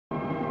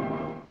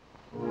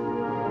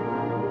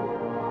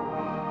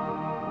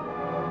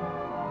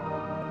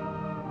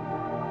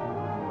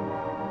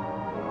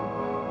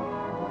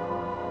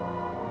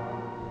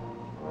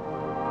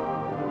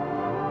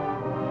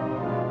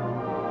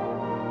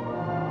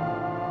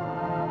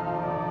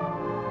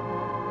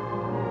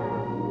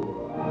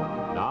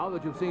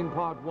that you've seen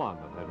part one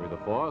of Henry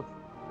IV,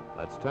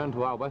 let's turn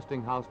to our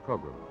Westinghouse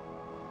program.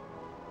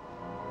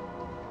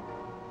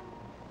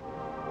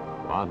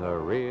 Want a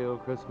real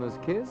Christmas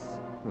kiss?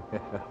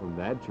 Well,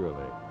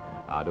 naturally.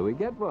 How do we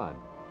get one?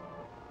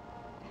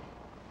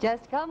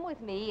 Just come with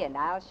me and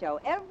I'll show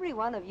every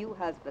one of you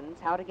husbands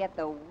how to get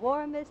the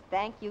warmest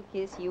thank you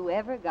kiss you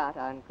ever got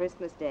on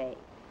Christmas Day.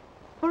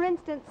 For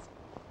instance,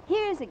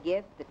 here's a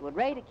gift that would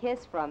rate a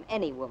kiss from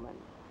any woman.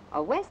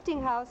 A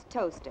Westinghouse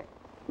toaster.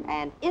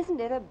 And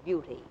isn't it a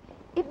beauty?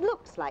 It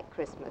looks like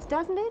Christmas,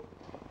 doesn't it?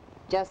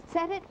 Just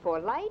set it for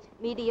light,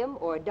 medium,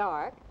 or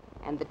dark,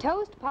 and the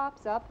toast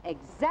pops up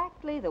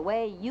exactly the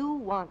way you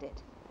want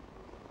it.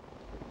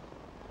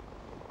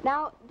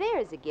 Now,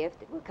 there's a gift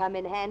that will come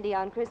in handy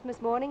on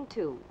Christmas morning,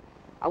 too.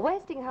 A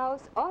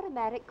Westinghouse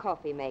automatic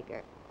coffee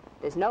maker.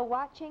 There's no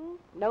watching,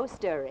 no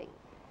stirring.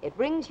 It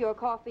brings your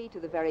coffee to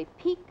the very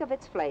peak of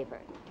its flavor.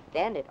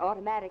 Then it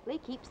automatically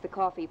keeps the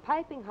coffee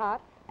piping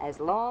hot as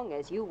long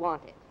as you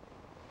want it.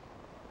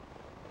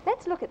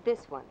 Let's look at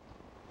this one.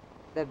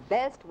 The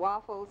best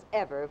waffles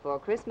ever for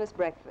Christmas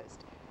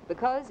breakfast,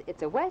 because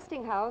it's a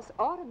Westinghouse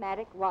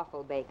automatic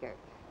waffle baker.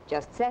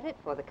 Just set it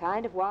for the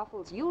kind of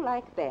waffles you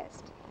like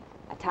best.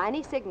 A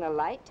tiny signal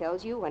light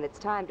tells you when it's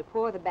time to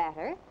pour the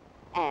batter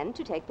and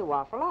to take the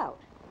waffle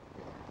out.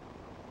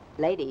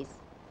 Ladies,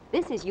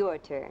 this is your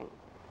turn.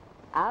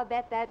 I'll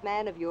bet that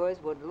man of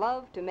yours would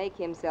love to make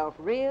himself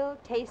real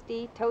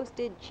tasty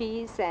toasted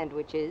cheese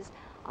sandwiches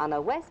on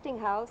a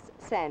Westinghouse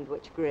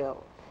sandwich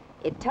grill.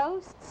 It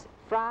toasts,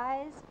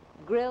 fries,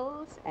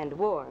 grills, and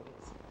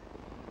warms.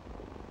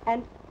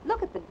 And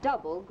look at the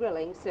double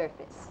grilling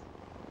surface.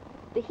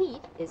 The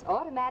heat is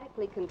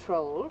automatically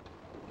controlled,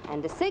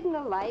 and a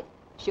signal light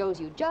shows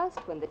you just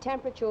when the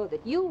temperature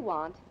that you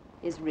want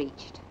is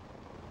reached.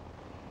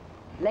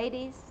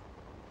 Ladies,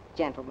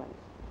 gentlemen,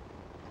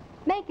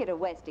 make it a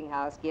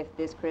Westinghouse gift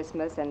this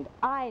Christmas, and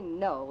I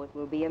know it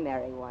will be a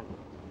merry one.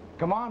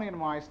 Come on in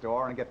my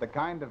store and get the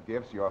kind of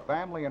gifts your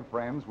family and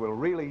friends will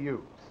really use.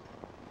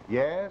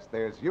 Yes,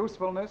 there's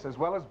usefulness as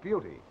well as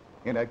beauty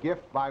in a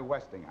gift by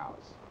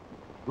Westinghouse.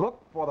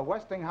 Look for the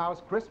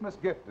Westinghouse Christmas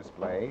gift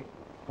display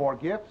for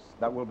gifts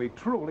that will be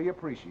truly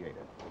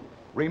appreciated.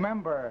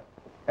 Remember,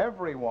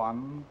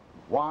 everyone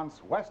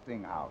wants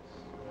Westinghouse.